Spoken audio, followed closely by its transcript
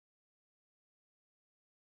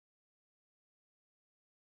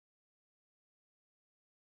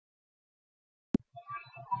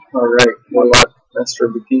Alright, Warlock, Master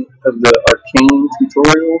of the Arcane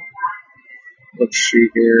tutorial. Let's see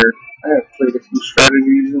here. I have played a few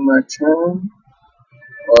strategies in my time.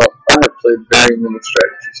 Well, I have played very many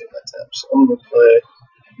strategies in my time, so I'm going to play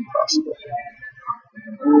Impossible.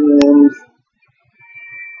 And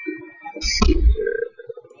let's see here.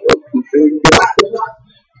 What config?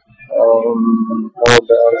 How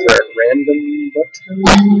about that random button?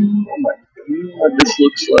 Oh my god, this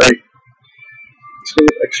looks like too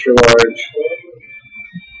extra large.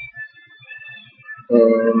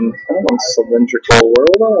 And I don't want cylindrical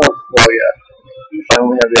world. Well, yeah. If I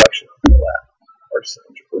only have the option of flat or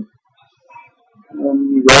cylindrical.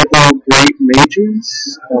 Rival great mages.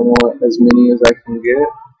 I want as many as I can get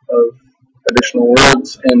of additional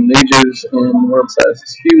worlds, and mages in world size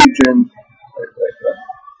is huge. And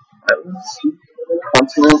islands,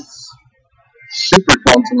 continents,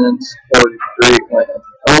 supercontinents, or great land.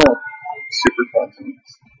 I want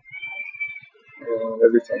supercontinents, and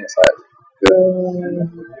everything is high.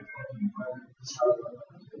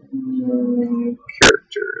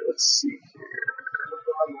 Character, let's see here.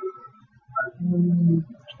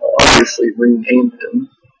 I'll obviously rename him.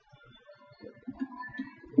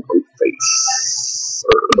 Face.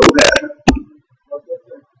 Or no hat.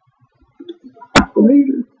 Wait,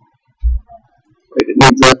 it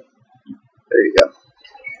needs a. There you go.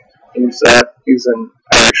 He's that. He's an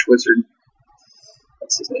Irish wizard.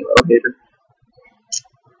 That's his name. Oh, hater.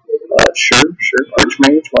 Sure.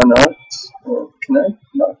 Archmage, why not? Can I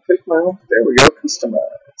not pick my own? There we go,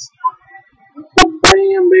 customize.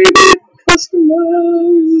 Bam, baby,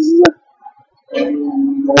 customize. I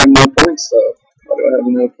have no points though. Why do I have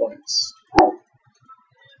no points?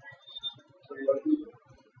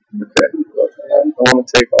 Okay, look, I want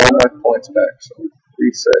to take all my points back, so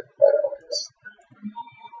reset my points.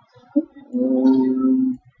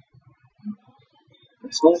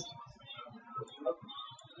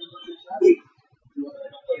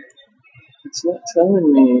 It's not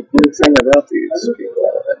telling me anything about these people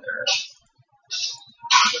in there.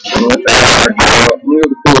 I'm going to go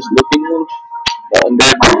the coolest looking one.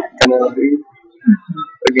 Undead kind of dude.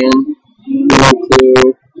 Again, no clue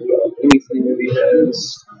about anything that he has.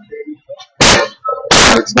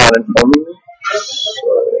 It's not informing me. So,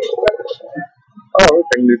 oh, look,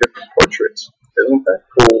 I can do different portraits. Isn't that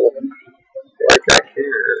cool? Like I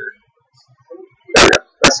care. There we go.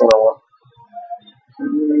 That's what I want.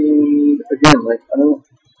 Again, like, I don't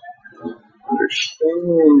understand. I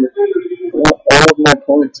want all of my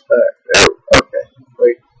points back. Oh, okay.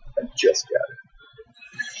 Wait, I just got it.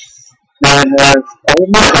 Now I have all of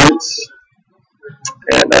my points,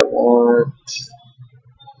 and I want.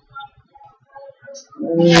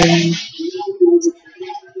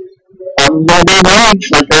 I'm not an age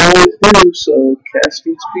like I always do, so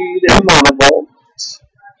casting speed and monovault.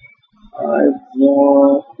 I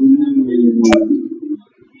want.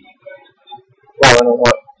 Well, I don't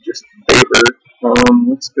want just favor.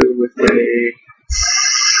 Let's go with a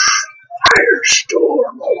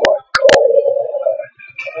firestorm. Oh my god.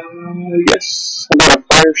 Yes, I got a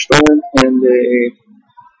firestorm and a.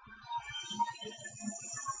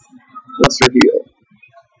 What's her deal?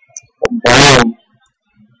 A bomb.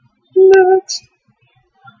 Next.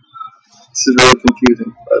 This is really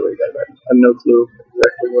confusing, by the way, guys. I have no clue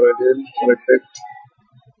exactly what I did, what I picked.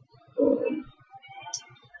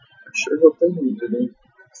 I sure hope they didn't do it.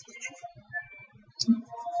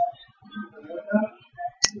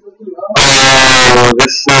 Oh,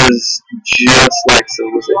 this is just like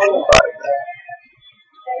Civilization 5 then.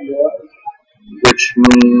 Which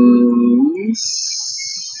means.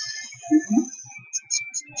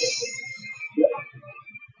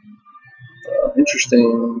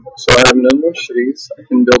 Interesting. So I have no more cities. I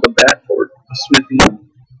can build a bat fort, a smithy, a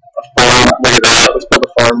farm. Look at that. Let's build a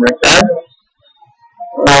farm right there.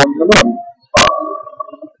 How about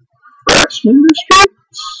craftsman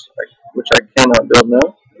districts, which I cannot build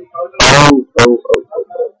now. Oh,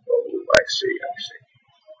 I see.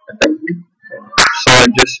 I think. So I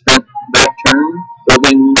just spent that turn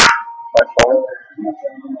building my farm.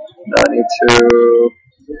 Now I need to.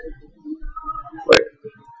 Wait.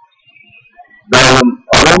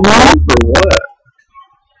 Auto move or what?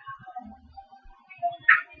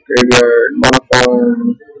 Graveyard, monofarm,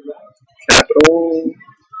 capital.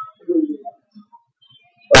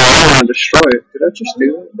 Oh, I don't want to destroy it. Did I just do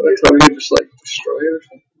it? Did I tell you just like destroy it or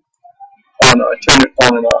something? Oh no, I turned it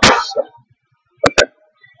on and off. So. Okay.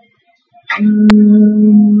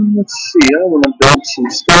 Let's see. I want to build some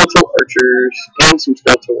skeletal archers and some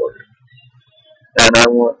skeletal warriors. And I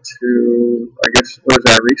want to, I guess, what is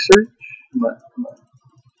that, research? Am I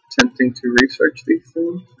attempting to research these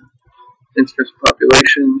things? Instance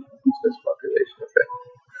population. Okay.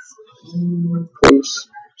 Close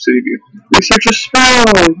city view. Research a spell.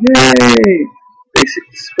 Yay! Basic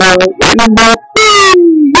spell. Random map. Yay!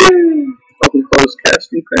 Open close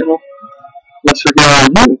casting panel. Lesser ground.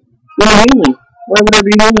 No. No healing. Why would I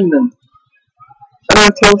be healing them? I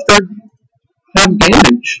don't tell if they have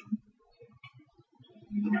damage.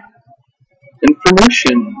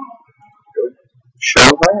 Information. Show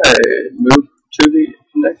high. Move to the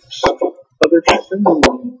next other spin.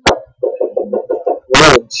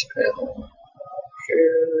 Worlds panel.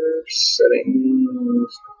 Share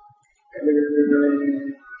settings.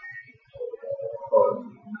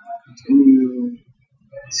 Continue.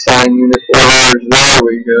 Assign unit orders. There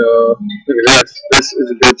we go. Look at this. This is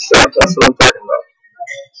a good setup. That's what I'm talking about.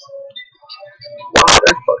 Wow,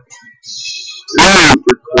 that fucking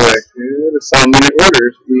super quick, dude. Assign unit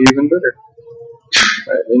orders. Even better.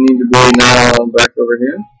 Alright, they need to be now back over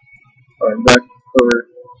here. Alright, back over.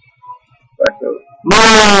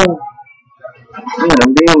 No! Man,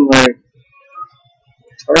 I'm being like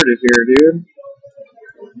retarded here, dude.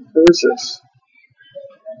 Who is this?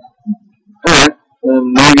 Alright,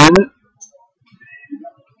 new unit?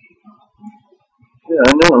 Yeah, I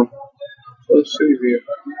know. Close city view.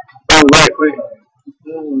 Oh, wait.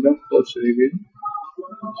 No, don't close city view.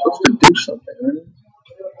 I'm supposed to do something, right?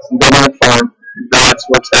 I'm going on a farm. That's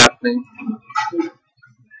what's happening.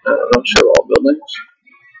 Don't show all buildings.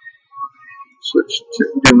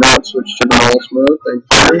 Do not switch to demolish mode. Thank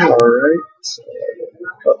you. Alright.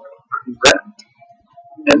 That.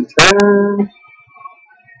 Enter.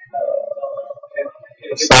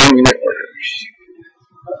 Assign unit orders.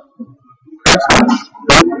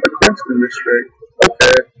 Craftsman district.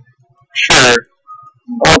 Okay. Sure.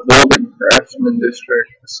 I'll build a craftsman district.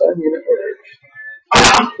 Assign unit orders.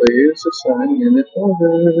 Please assign unit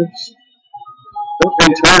orders. Oh,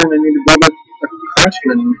 in turn, I need to build a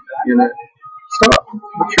craftsman unit. Stop.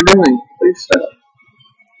 What you're doing? Please stop.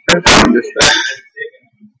 Craftsman district.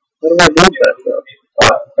 How do I build that though?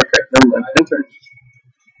 Okay, never mind. Enter.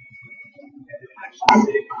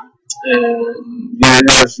 And it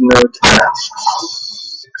has no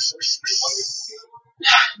tasks.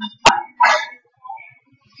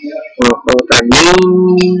 I don't know what that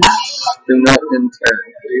means. Do not enter,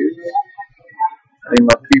 please. I need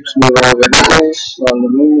my peeps move over here. On the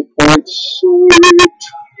movement points. Sweet.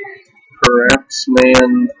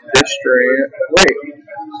 Craftsman district. Wait.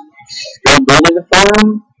 Still building a farm?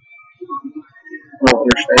 I don't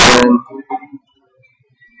understand.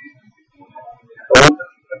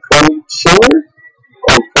 Cold solar?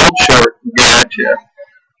 Oh, cold short. Gotcha.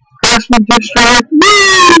 Craftsman district. Woo!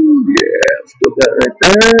 Yeah, let's put that right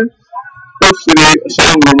there. Close city,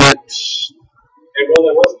 assign units. Hey, well,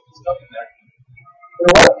 there wasn't stuff in there.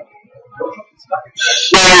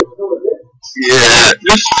 So, yeah,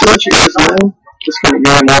 just to let you guys know, this kind of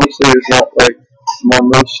game honestly is not like my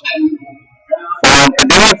most fun. I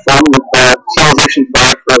did have fun with that Civilization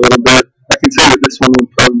 5 for a little bit. I can say that this one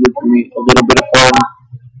would probably give me a little bit of fun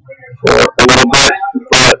for a little bit,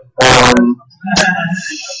 but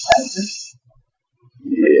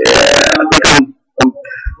yeah, I think I'm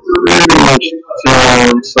pretty much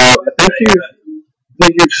done. So I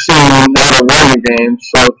think you've seen how to run the game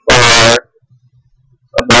so far.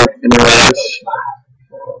 Anyways,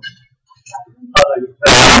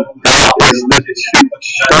 that is the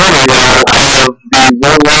tutorial of the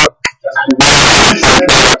Warlock.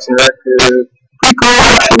 Pretty cool,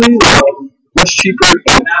 actually. Much cheaper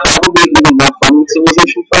and probably even more fun than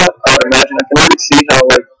Civilization 5. I would imagine. I can already see how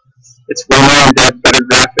it's way more in depth, better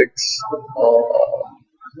graphics,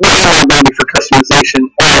 way more ability for customization.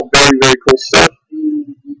 All very, very cool stuff.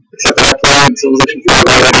 Except that I played Civilization 5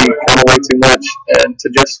 already kind of way too much, and to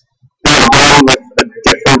just be dealing with a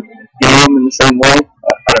different game in the same way,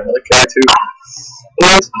 I don't really care to.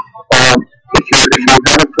 Anyways, if you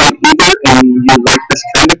haven't played either and you like this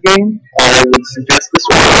kind of game, I would suggest this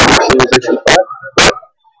one over Civilization 5. But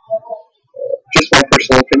just my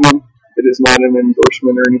personal opinion. It is not an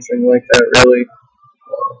endorsement or anything like that, really.